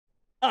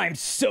I'm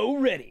so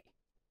ready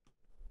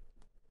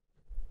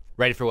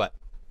Ready for what?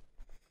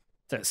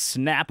 to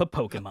snap a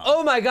Pokemon.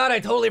 Oh my god,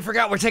 I totally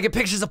forgot we're taking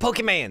pictures of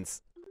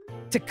Pokemans.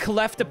 To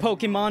cleft a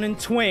Pokemon in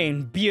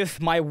twain beeth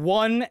my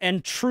one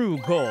and true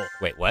goal.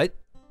 Wait, what?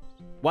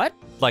 What?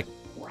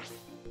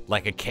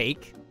 Like a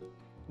cake?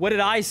 What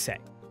did I say?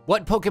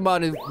 What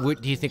Pokemon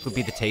do you think would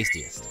be the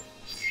tastiest?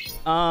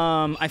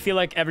 I feel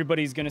like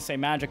everybody's gonna say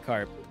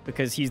Magikarp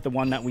because he's the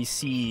one that we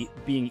see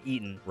being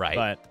eaten. Right.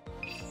 But,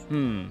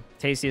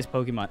 tastiest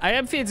Pokemon.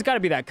 It's gotta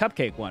be that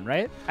cupcake one,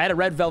 right? I had a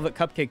red velvet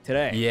cupcake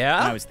today. Yeah?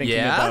 And I was thinking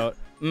Yeah? about,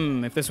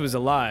 if this was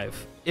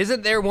alive.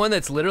 Isn't there one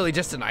that's literally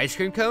just an ice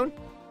cream cone?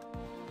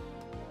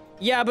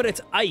 Yeah, but it's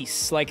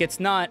ice. Like, it's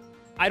not...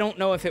 I don't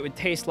know if it would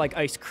taste like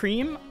ice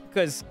cream,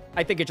 because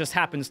I think it just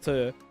happens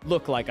to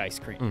look like ice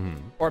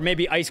cream. Or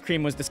maybe ice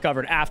cream was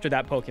discovered after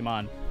that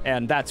Pokemon,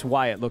 and that's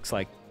why it looks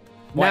like...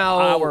 Why Now-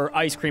 our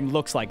ice cream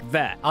looks like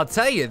that. I'll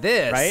tell you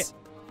this. Right?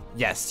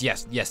 Yes,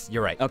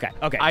 you're right. Okay.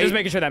 I- Just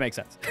making sure that makes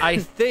sense. I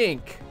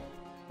think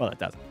Well, it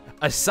doesn't.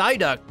 a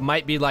Psyduck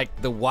might be like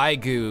the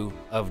Wagyu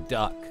of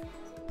duck.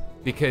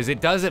 Because it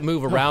doesn't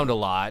move around a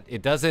lot.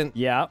 It doesn't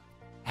Yeah.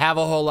 have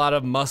a whole lot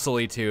of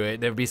muscly to it.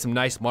 There'd be some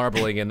nice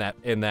marbling in that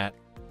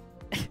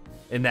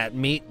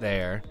meat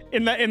there.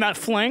 In that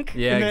flank?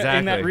 Yeah, in that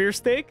exactly. rear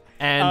steak?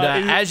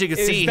 And as you can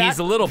is see, that- he's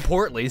a little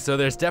portly, so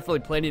there's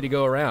definitely plenty to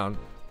go around.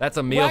 That's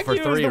a meal for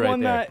Wagyu three is the right one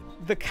there.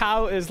 that the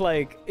cow is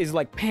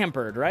like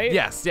pampered, right?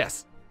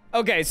 Yes.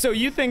 Okay, so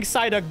you think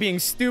Psyduck being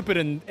stupid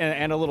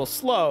and a little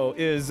slow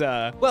is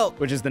Well-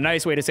 which is the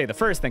nice way to say the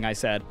first thing I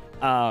said.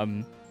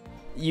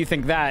 You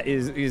think that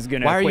is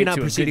gonna Why are you equate not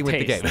to a proceeding good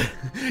with the taste.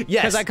 game?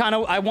 Yes.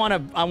 Because I wanna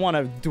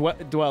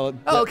dwell.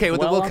 Oh, okay, well,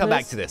 dwell we'll on come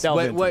back to this.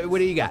 delve What into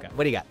do you got? Okay.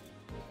 What do you got?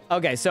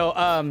 Okay, so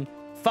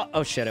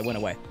oh shit, it went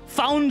away.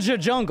 Found ya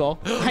jungle.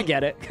 I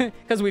get it,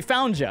 because we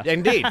found ya.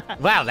 Indeed.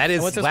 Wow, that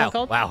is What's this wow. one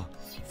called? Wow.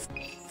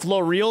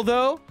 Floreal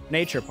though,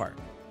 nature park.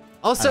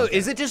 Also,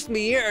 is it just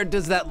me or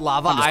does that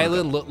lava just gonna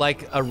island look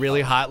like a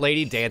really hot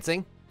lady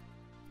dancing?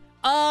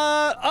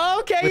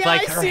 Okay, With yeah,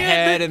 like I her see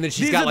head it. and then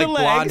she's These got are the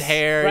like blonde legs,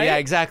 hair. right? Yeah,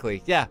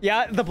 exactly. Yeah.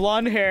 Yeah, the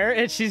blonde hair,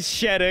 and she's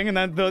shedding, and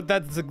then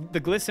that's the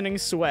glistening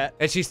sweat.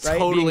 And she's right,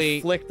 totally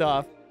being flicked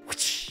off.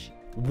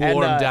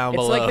 warm And, down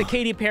below. It's like the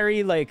Katy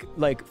Perry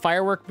like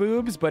firework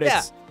boobs, but Yeah.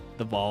 it's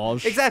the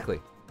Vaj. Exactly.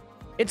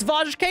 It's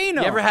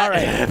Volcano. You ever had? All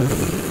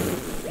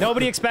right.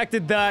 Nobody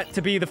expected that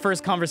to be the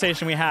first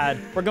conversation we had.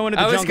 We're going to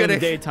the I was jungle in the gonna-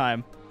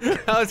 daytime.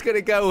 I was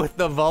gonna go with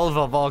the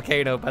vulva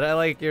volcano, but I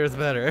like yours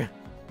better.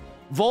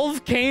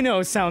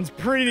 Volcano sounds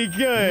pretty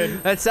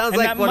good. That sounds And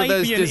like that one of might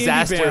those be an indie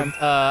disaster band.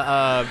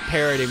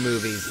 parody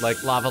movies, like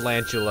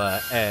Lavalantula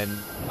and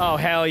Oh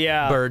hell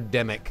yeah.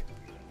 Birdemic.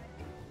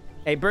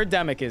 Hey,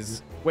 Birdemic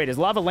is. Wait, is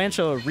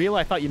Lavalantula real?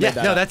 I thought you made Yeah,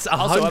 that. no, up. that's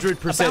Also, a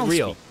 100% bounce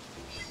real. speed.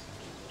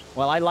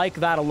 Well, I like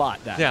that a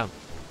lot. Then. Yeah.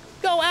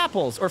 Go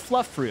apples or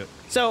fluff fruit.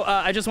 So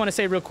I just want to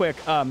say real quick.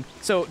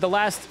 So the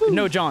last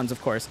no Johns,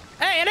 of course.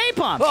 Hey, an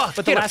A-bomb. Oh,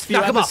 but the get him. last few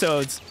Knock him off.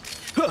 episodes,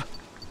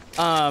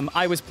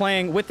 I was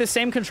playing with the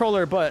same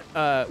controller, but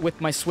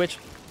with my Switch.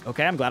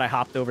 Okay, I'm glad I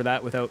hopped over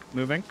that without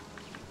moving.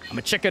 I'm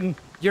a chicken.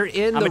 You're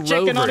in I'm the a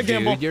chicken on rover, a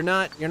gimbal. dude.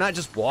 You're not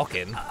just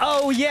walking.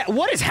 Oh yeah,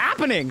 what is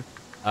happening?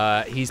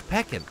 He's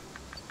pecking.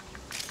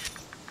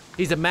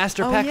 He's a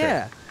master Oh pecker.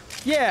 yeah,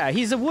 yeah.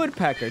 He's a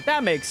woodpecker.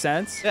 That makes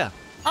sense. Yeah.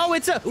 Oh,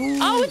 it's a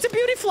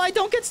beauty fly.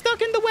 Don't get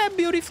stuck in the web,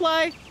 beauty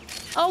fly.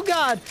 Oh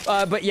God.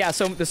 But yeah,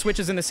 so the Switch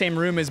is in the same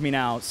room as me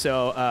now,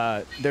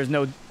 so there's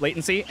no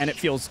latency, and it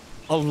feels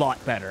a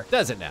lot better.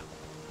 Does it now?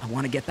 I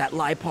want to get that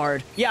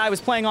Lipard. Yeah, I was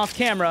playing off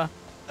camera.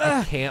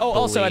 I can't Oh,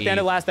 also at the end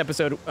of believe- last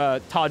episode,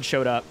 Todd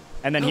showed up,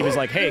 and then he was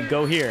like, "Hey,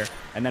 go here,"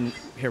 and then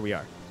here we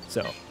are.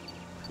 So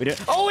we did.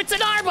 Oh, it's an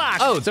Arbok.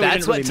 Oh, So we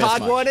that's didn't what really miss Todd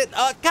much. wanted?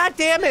 God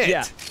damn it.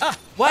 Yeah.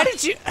 Why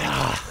did you?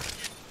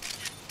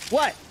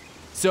 What?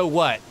 So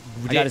what?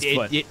 I got his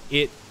foot.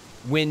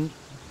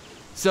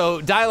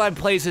 So Dylon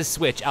plays his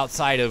Switch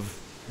outside of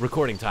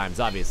recording times,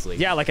 obviously.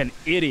 Yeah, like an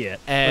idiot.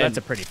 But And that's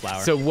a pretty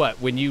flower. So what?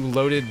 When you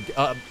loaded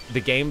the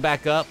game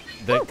back up,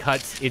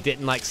 it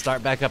didn't like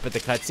start back up at the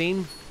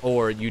cutscene,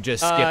 or you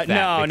just skipped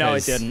that? No, it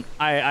because- didn't.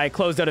 I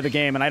closed out of the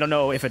game, and I don't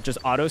know if it just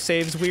auto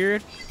saves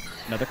weird.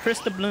 Another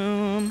Crystal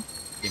Bloom.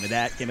 Give me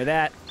that. Give me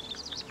that.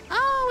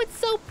 Oh, it's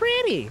so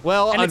pretty.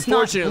 Well, and it's not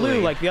unfortunately,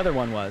 blue like the other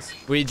one was.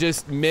 we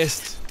just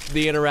missed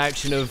the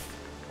interaction of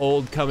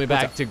old coming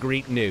back to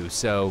greet new.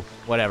 So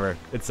whatever,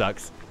 it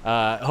sucks.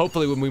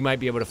 Hopefully, we might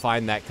be able to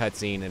find that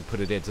cutscene and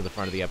put it into the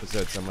front of the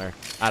episode somewhere.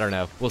 I don't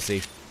know. We'll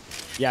see.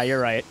 Yeah, you're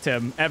right,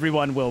 Tim.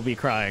 Everyone will be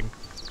crying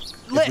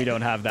if we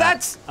don't have that.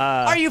 That's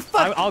are you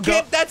fucking I'll go,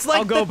 kidding? That's like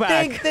I'll go the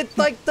back. thing that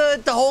like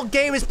the whole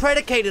game is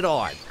predicated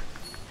on.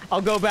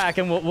 I'll go back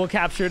and we'll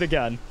capture it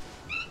again.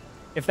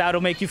 If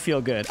that'll make you feel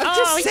good. I'm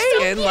just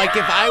saying, like,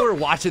 if I were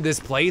watching this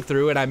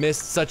playthrough and I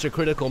missed such a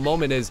critical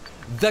moment as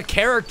the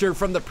character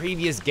from the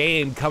previous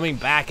game coming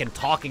back and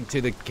talking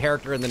to the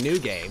character in the new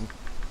game.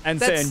 And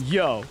that's- saying,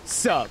 yo,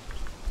 sup,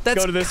 That's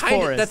go to this kinda,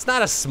 forest. That's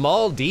not a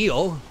small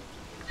deal.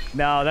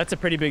 No, that's a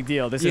pretty big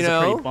deal. This You is a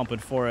know? pretty bumping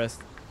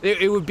forest.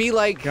 It would be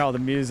like, Hear all the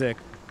music.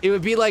 It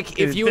would be like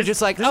if you were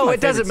just like, this is oh, my it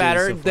doesn't favorite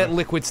series matter so that far.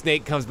 Liquid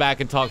Snake comes back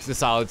and talks to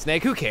Solid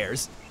Snake. Who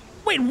cares?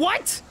 Wait,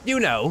 what? You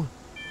know.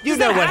 You Does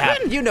know that what happen?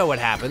 happens. You know what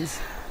happens.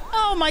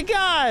 Oh my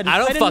God! I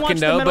don't didn't fucking watch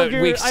the know, Metal but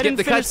Gear- we I skipped didn't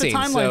the finish cutscene,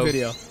 timeline so-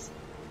 video.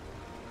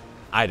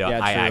 I don't.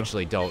 Yeah, I true.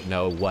 actually don't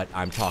know what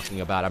I'm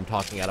talking about. I'm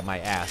talking out of my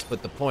ass.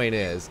 But the point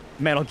is,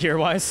 Metal Gear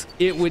wise.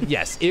 it would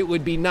it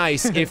would be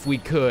nice if we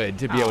could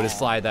to be able to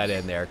slide that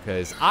in there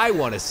because I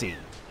want to see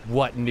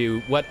what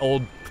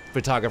old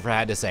photographer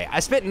had to say.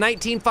 I spent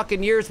 19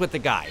 fucking years with the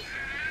guy.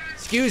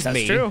 Excuse me.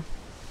 That's true.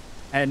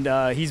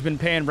 And he's been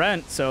paying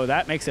rent, so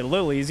that makes it a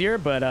little easier.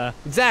 But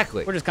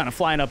Exactly. we're just kind of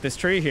flying up this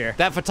tree here.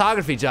 That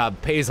photography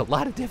job pays a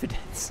lot of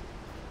dividends.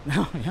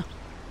 Oh yeah.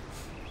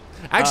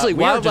 Actually,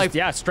 We are wildlife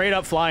just, straight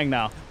up flying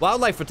now.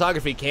 wildlife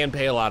photography can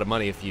pay a lot of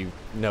money if you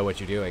know what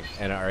you're doing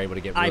and are able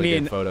to get really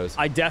good photos.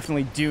 I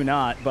definitely do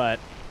not, but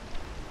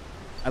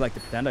I like to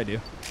pretend I do.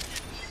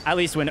 At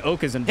least when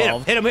Oak is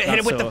involved. Hit him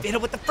not with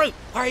so- the fruit.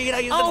 Why are you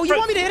not using the Oh, fruit? you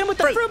want me to hit him with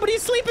the fruit, but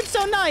he's sleeping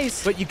so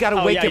nice. But you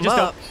gotta Oh, wake yeah, him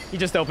up. He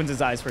just opens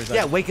his eyes for a Yeah,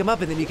 second. wake him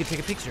up and then you can take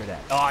a picture of that.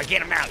 Oh,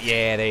 get him out.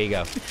 Yeah, there you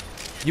go.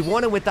 You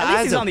want him with the At eyes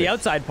least he's open. on the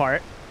outside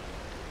part.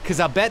 Because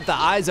I bet the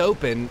eyes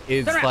open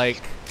is Turn around.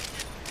 like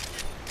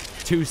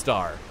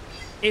 2-star.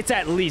 It's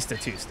at least a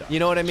 2-star. You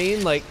know what I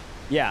mean? Like,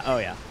 Yeah, oh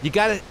yeah. you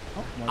gotta.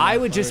 One I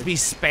more would just card. be I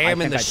spamming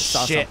think the I just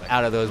saw shit something.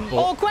 out of those Oh,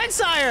 bullets.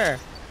 Quensire!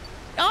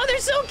 Oh, they're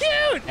so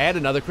cute! Add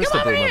another crystal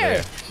over bloom over here.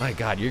 there. My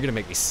God, you're gonna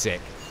make me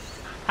sick.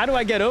 How do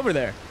I get over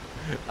there?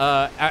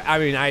 I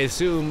mean, I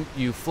assume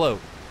you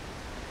float.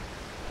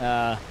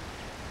 Oh,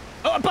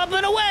 I'm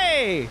pumping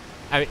away!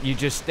 I mean, you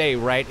just stay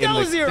right in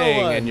Go, the 0-1.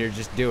 thing, and you're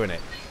just doing it.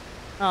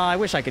 Oh, I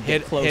wish I could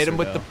get closer, hit him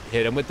with though.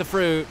 hit him with the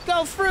fruit.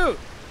 Go, fruit!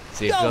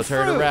 See if Go, they'll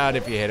turn fruit. around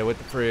if you hit it with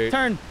the fruit.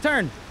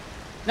 Turn.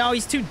 No,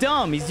 he's too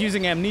dumb. He's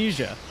using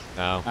amnesia.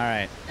 Oh. All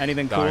right.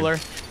 Anything Darn. cooler?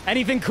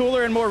 Anything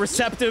cooler and more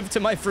receptive to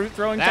my fruit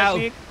throwing Ow.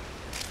 technique?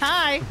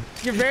 Hi.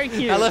 You're very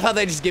cute. I love how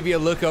they just give you a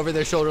look over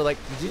their shoulder, like.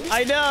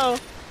 I know.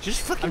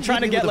 Just fucking. I'm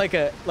trying to hit me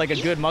get with like a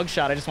good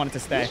mugshot. I just want it to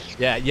stay.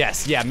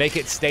 Yeah. Make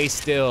it stay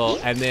still,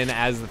 and then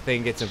as the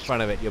thing gets in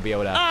front of it, you'll be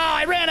able to. Oh,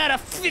 I ran out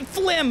of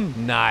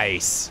flim.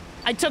 Nice.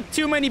 I took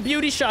too many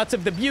beauty shots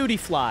of the beauty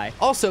fly.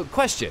 Also,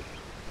 question: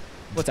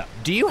 What's up?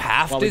 do you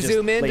have Well, to we just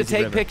zoom in to lazy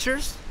take river.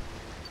 pictures?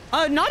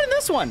 Not in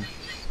this one.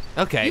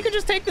 Okay. You can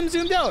just take them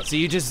zoomed out. So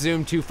you just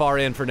zoomed too far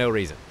in for no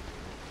reason.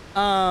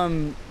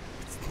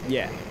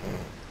 Yeah.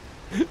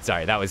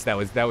 Sorry, that was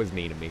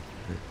mean of me.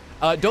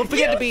 Don't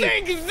forget to be.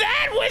 think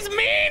that was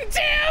mean,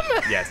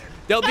 Tim? Yes.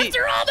 Don't be.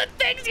 After all the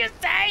things you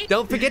say.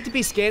 Don't forget to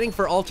be scanning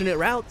for alternate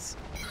routes.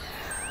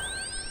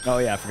 Oh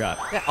yeah, I forgot.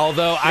 Yeah,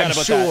 although I'm about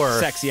that sure,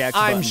 sexy X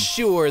I'm button.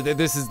 sure that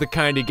this is the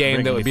kind of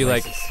game that Bringing would me be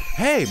like, places.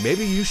 hey,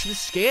 maybe you should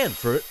scan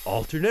for an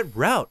alternate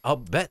route. I'll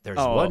bet there's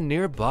Oh. one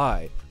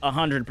nearby.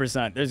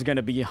 100%. There's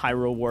gonna be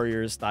Hyrule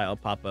Warriors style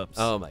pop-ups.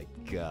 Oh my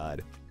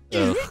God.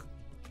 Ugh.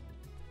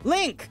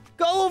 Link,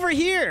 go over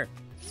here.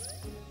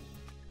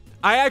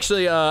 I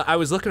actually, I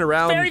was looking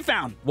around Fairy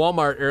fountain.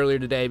 Walmart earlier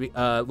today,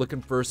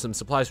 looking for some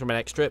supplies for my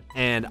next trip,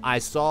 and I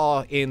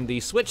saw in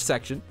the Switch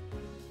section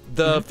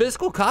the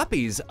physical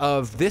copies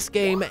of this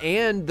game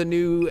and the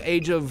new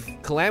Age of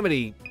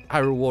Calamity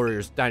Hyrule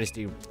Warriors,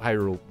 Dynasty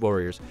Hyrule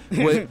Warriors,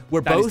 were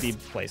both Dynasty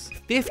place.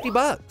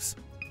 $50.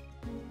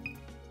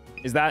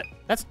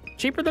 That's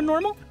cheaper than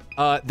normal?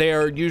 They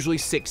are usually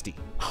 60.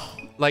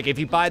 Like if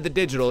you buy the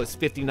digital, it's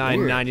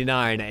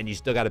 $59.99, and you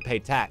still got to pay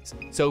tax.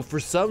 So for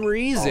some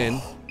reason,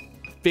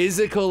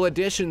 physical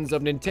editions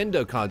of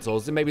Nintendo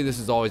consoles, and maybe this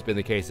has always been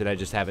the case and I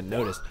just haven't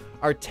noticed,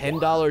 are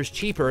 $10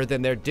 cheaper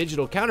than their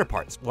digital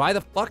counterparts. Why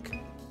the fuck?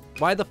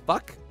 Why the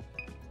fuck?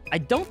 I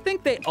don't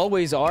think they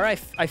always are. I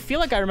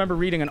feel like I remember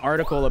reading an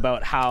article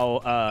about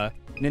how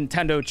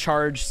Nintendo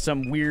charged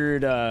some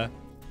weird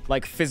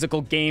like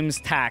physical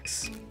games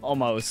tax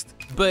almost.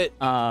 But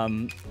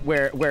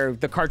Where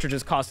the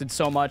cartridges costed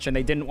so much and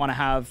they didn't want to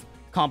have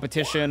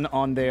competition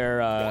on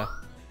their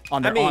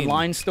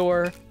online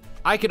store.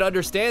 I could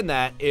understand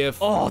that if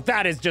Oh,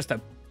 that is just a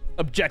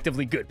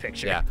objectively good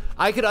picture. yeah,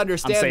 I could I'm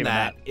understand saving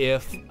that that.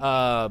 if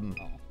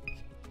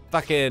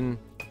fucking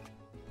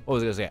what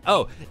was I gonna say?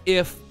 Oh,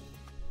 if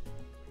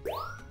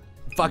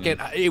fucking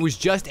it was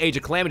just Age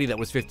of Calamity that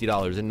was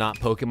 $50 and not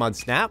Pokemon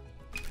Snap.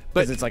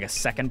 But it's like a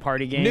second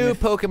party game. New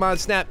Pokemon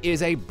Snap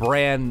is a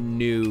brand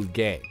new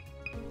game.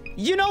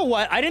 You know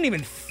what? I didn't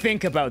even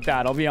think about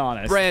that, I'll be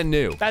honest. Brand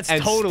new. That's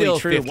and totally still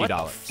true. $50. What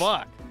the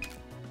fuck?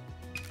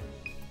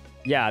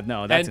 Yeah,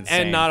 no, that's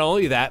insane. And not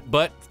only that,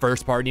 but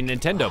first party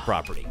Nintendo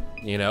property.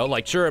 You know,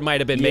 like sure it might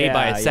have been made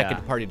by a Yeah, second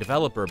yeah. party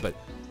developer, but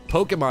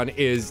Pokemon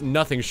is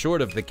nothing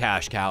short of the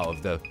cash cow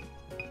of the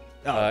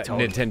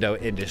Totally.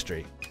 Nintendo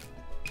industry.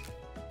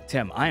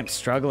 Tim, I am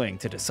struggling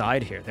to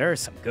decide here. There are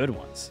some good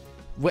ones.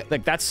 Wait,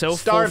 Like that's so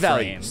star full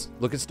values. frame.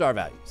 Look at star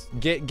values.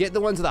 Get the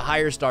ones with the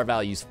higher star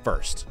values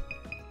first.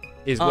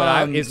 Is what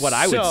I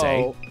would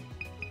say.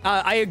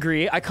 I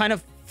agree. I kind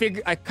of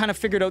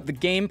figured out the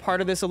game part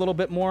of this a little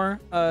bit more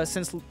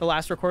since the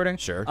last recording.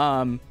 Sure.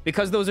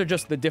 Because those are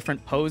just the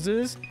different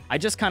poses. I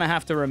just kind of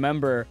have to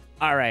remember.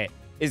 All right,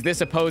 is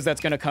this a pose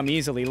that's gonna come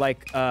easily?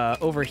 Like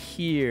over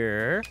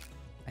here,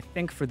 I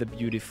think for the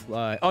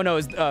beautifly. Oh no,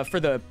 it was for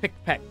the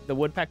the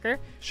woodpecker.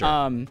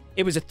 Sure.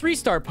 It was a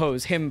 3-star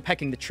pose, him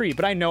pecking the tree,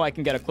 but I know I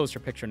can get a closer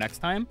picture next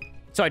time,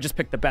 so I just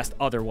picked the best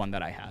other one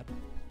that I had.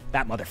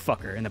 That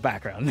motherfucker in the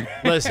background.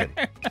 Listen,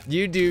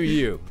 you do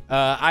you.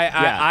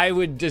 I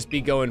would just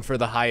be going for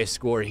the highest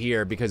score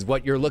here because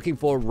what you're looking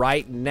for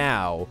right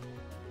now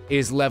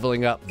is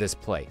leveling up this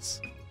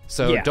place.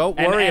 So don't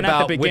worry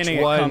about which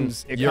one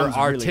your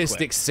artistic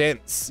really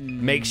sense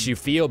makes you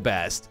feel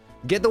best.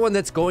 Get the one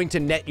that's going to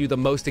net you the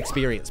most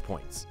experience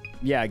points.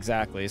 Yeah,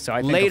 exactly. So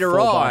I think later a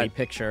full on, body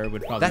picture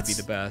would probably be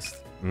the best.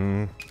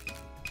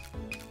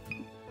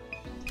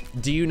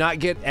 Do you not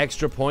get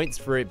extra points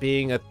for it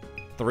being a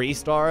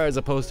 3-star as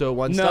opposed to a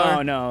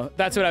 1-star? No.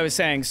 That's what I was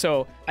saying.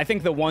 So I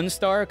think the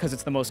 1-star, because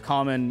it's the most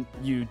common,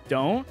 you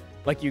don't.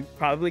 Like, you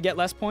probably get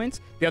less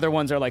points. The other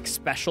ones are like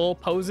special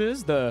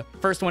poses. The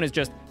first one is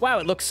just, wow,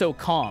 it looks so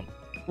calm.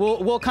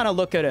 We'll kind of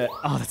look at it.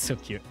 Oh, that's so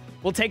cute.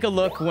 We'll take a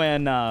look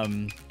when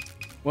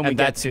we get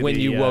that's to when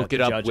the, you woke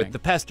it up judging. with the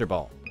pester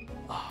ball.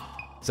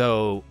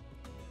 So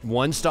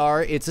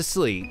 1-star, it's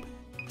asleep.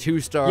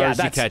 2 stars,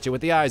 you catch it with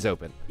the eyes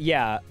open.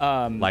 Yeah.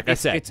 Like I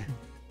said.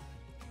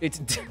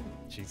 It's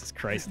Jesus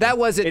Christ. That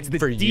wasn't it's the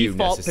for you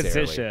default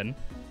necessarily. position.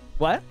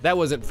 What? That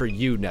wasn't for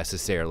you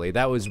necessarily.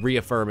 That was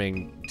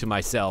reaffirming to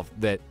myself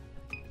that,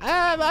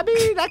 I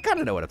mean, I kind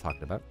of know what I'm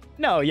talking about.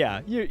 No,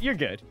 yeah, you're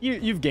good.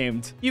 You've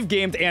gamed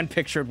and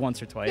pictured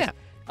once or twice.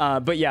 Yeah.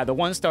 But yeah, the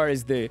 1-star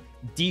is the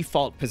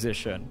default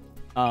position.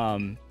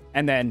 And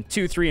then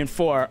 2, 3, and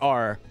 4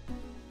 are,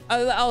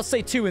 I'll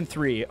say 2 and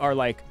 3 are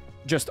like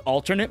just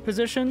alternate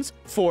positions.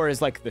 4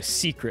 is like the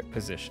secret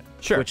position.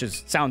 Sure. Which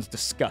sounds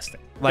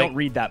disgusting. Like, don't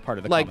read that part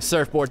of the like comment.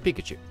 Surfboard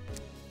Pikachu.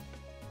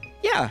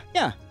 Yeah,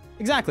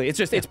 exactly. It's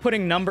just, it's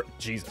putting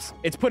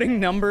it's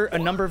putting a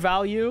number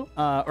value,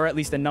 or at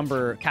least a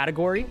number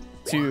category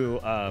to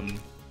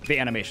the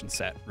animation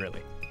set,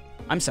 really.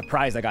 I'm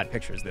surprised I got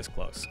pictures this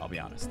close, I'll be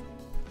honest.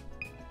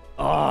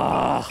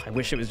 Oh, I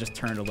wish it was just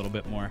turned a little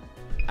bit more.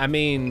 I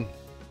mean,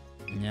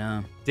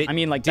 yeah.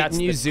 didn't that's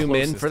you the zoom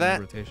in closest for that?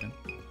 rotation.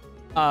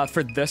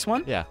 For this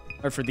one? Yeah.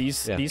 Or for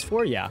these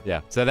 4? Yeah. Yeah.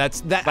 So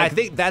that's that. I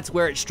think that's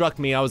where it struck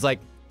me. I was like,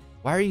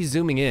 why are you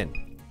zooming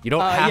in? You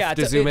don't have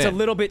to zoom in. It's a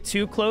little bit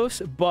too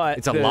close, but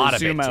it's a lot of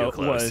zoom bit too out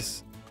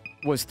close.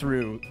 was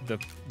through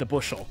the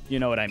bushel. You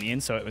know what I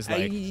mean? So it was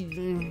like,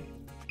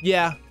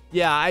 yeah,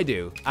 I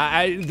do.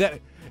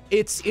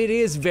 It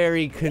is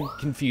very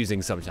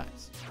confusing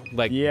sometimes.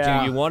 Like, do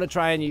you want to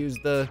try and use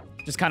the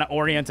just kind of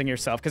orienting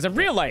yourself? Because in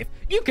real life,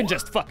 you can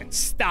just fucking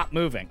stop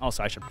moving.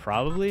 Also, I should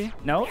probably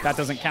that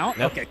doesn't count.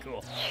 Nope. Okay,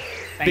 cool.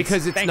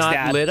 Because it's not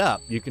Dad. lit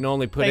up. You can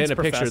only put in a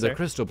picture of the Professor.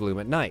 crystal bloom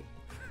at night.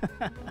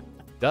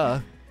 Duh.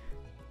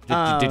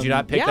 Did you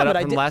not pick that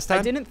up from last time?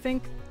 I didn't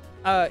think.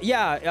 But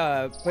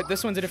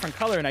this one's a different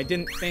color, and I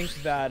didn't think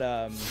that.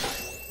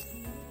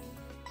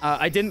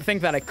 I didn't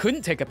think that I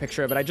couldn't take a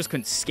picture of it. I just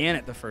couldn't scan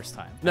it the first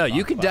time. No,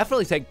 you can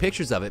definitely take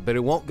pictures of it, but it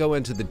won't go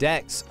into the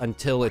decks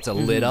until it's a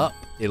lit up.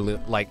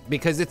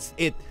 Because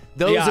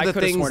those are the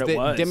things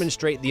that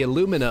demonstrate the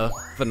Illumina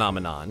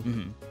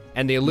phenomenon.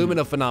 And the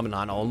Illumina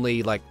phenomenon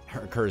only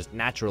occurs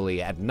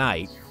naturally at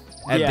night.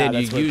 And then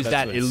you use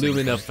that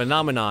Illumina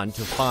phenomenon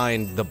to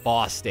find the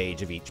boss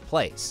stage of each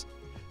place.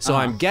 So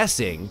I'm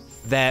guessing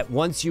that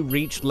once you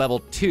reach level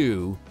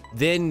 2,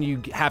 then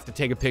you have to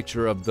take a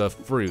picture of the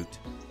fruit.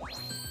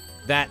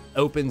 That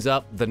opens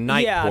up the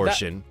night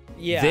portion.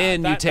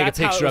 Then you take a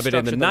picture of it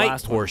in the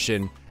night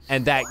portion,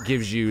 and that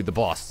gives you the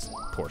boss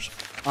portion.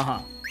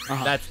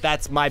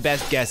 That's my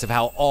best guess of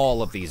how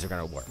all of these are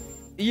gonna work.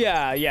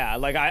 Yeah.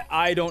 Like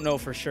I don't know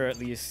for sure. At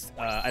least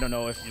I don't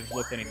know if you've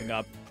looked anything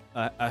up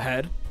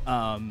ahead.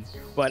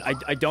 But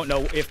I don't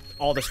know if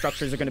all the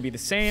structures are going to be the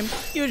same.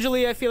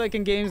 Usually, I feel like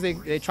in games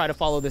they try to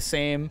follow the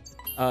same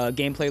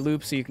gameplay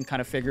loop, so you can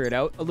kind of figure it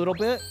out a little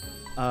bit,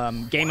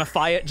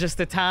 gamify it just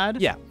a tad.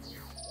 Yeah.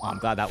 Oh, I'm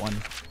glad that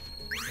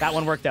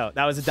one worked out.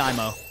 That was a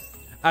dymo.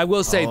 I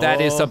will say that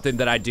is something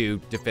that I do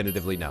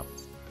definitively know,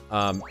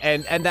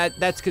 and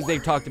that's because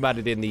they've talked about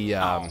it in the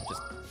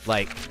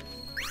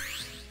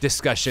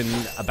discussion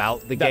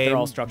about the game. They're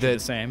all structured the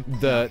same.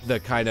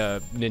 The kind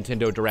of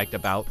Nintendo Direct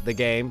about the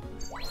game.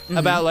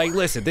 About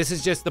listen, this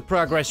is just the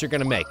progress you're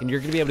gonna make, and you're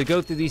gonna be able to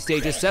go through these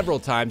stages several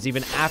times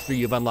even after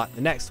you've unlocked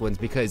the next ones,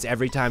 because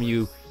every time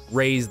you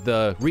raise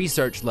the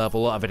research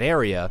level of an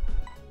area,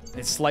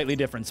 it's slightly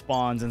different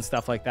spawns and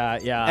stuff like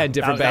that. Yeah. And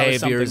different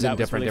behaviors and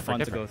different.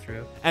 To go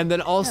through. And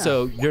then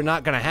also you're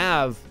not gonna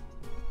have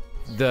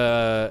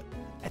the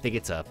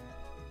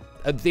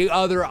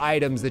other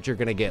items that you're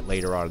gonna get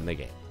later on in the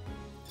game.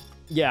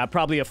 Yeah,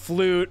 probably a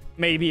flute,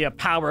 maybe a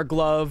power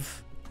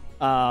glove.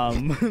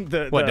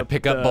 To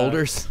pick up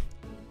boulders?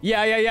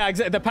 Yeah,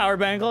 exactly. The power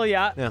bangle,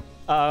 yeah.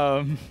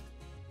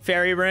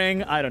 Fairy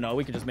ring, I don't know.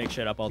 We could just make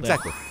shit up all day.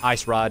 Exactly.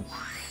 Ice rod.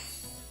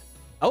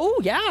 Oh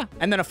yeah,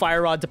 and then a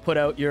fire rod to put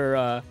out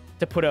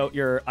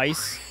your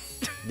ice.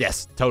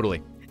 Yes,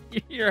 totally.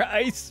 Your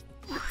ice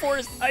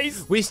Forest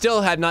ice. We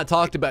still have not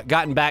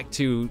gotten back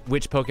to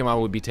which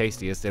Pokemon would be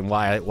tastiest and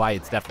why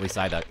it's definitely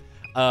Psyduck.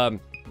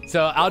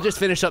 So I'll just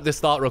finish up this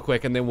thought real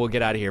quick and then we'll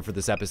get out of here for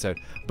this episode.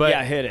 But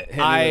yeah, hit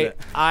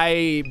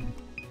it.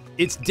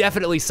 It's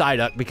definitely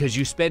Psyduck because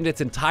you spend its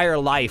entire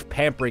life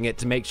pampering it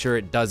to make sure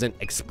it doesn't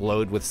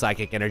explode with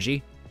psychic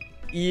energy.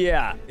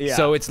 Yeah.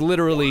 So it's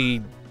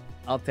literally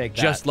I'll take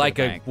that just like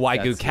a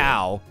Wagyu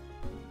cow,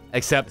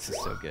 except This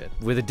is so good.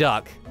 with a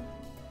duck.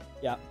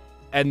 Yeah.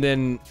 And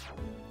then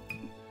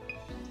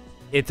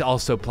it's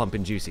also plump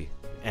and juicy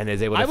and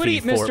is able to I would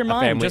feed eat Mr.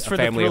 Mime just for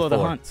the thrill of the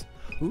hunt.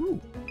 Ooh.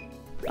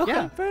 Okay,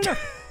 Yeah. fair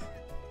enough.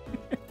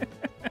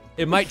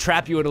 It might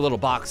trap you in a little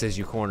box as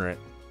you corner it,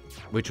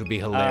 which would be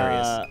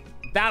hilarious.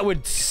 That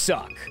would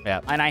suck.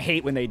 Yeah. And I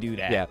hate when they do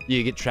that. Yeah,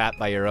 you get trapped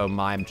by your own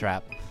mime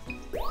trap.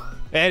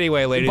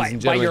 Anyway, ladies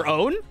and gentlemen. By your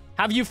own?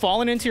 Have you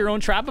fallen into your own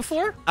trap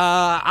before?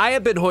 I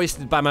have been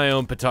hoisted by my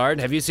own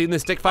petard. Have you seen the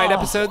stick fight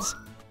episodes?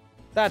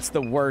 That's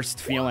the worst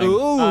feeling.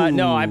 Ooh.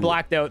 No, I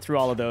blacked out through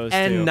all of those,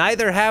 And too.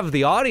 neither have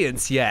the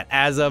audience yet.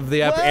 As of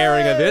the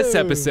airing of this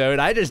episode,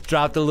 I just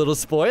dropped a little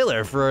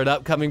spoiler for an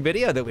upcoming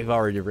video that we've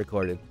already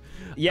recorded.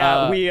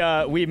 Yeah,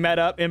 we met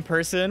up in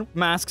person.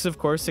 Masks, of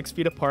course, 6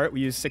 feet apart.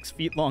 We used 6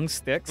 feet long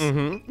sticks.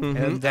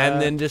 And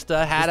then just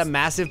had a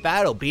massive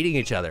battle beating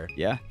each other.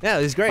 Yeah. Yeah,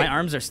 it was great. My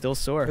arms are still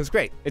sore. It was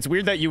great. It's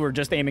weird that you were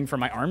just aiming for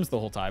my arms the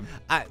whole time.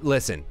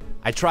 Listen,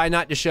 I try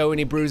not to show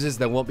any bruises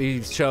that won't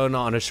be shown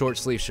on a short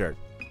sleeve shirt.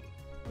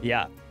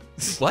 Yeah.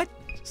 What?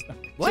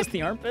 What? Just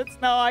the armpits?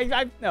 No,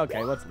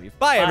 okay, let's leave.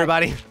 Bye,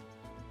 everybody.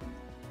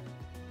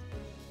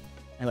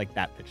 I like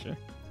that picture.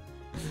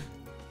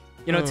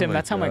 You know, Tim, my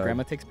that's how my God.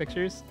 grandma takes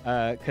pictures.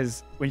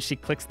 Because when she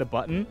clicks the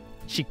button,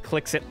 she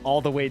clicks it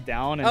all the way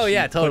down. And Oh, she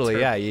yeah, puts totally.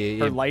 her,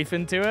 Yeah, her life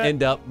into it.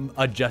 end up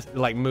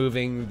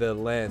moving the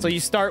lens. So you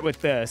start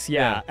with this,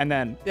 yeah. And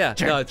then... Yeah,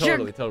 jerk, no,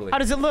 jerk. totally. How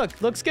does it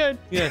look? Looks good.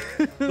 Yeah,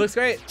 looks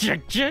great.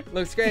 Jerk, jerk.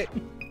 Looks great.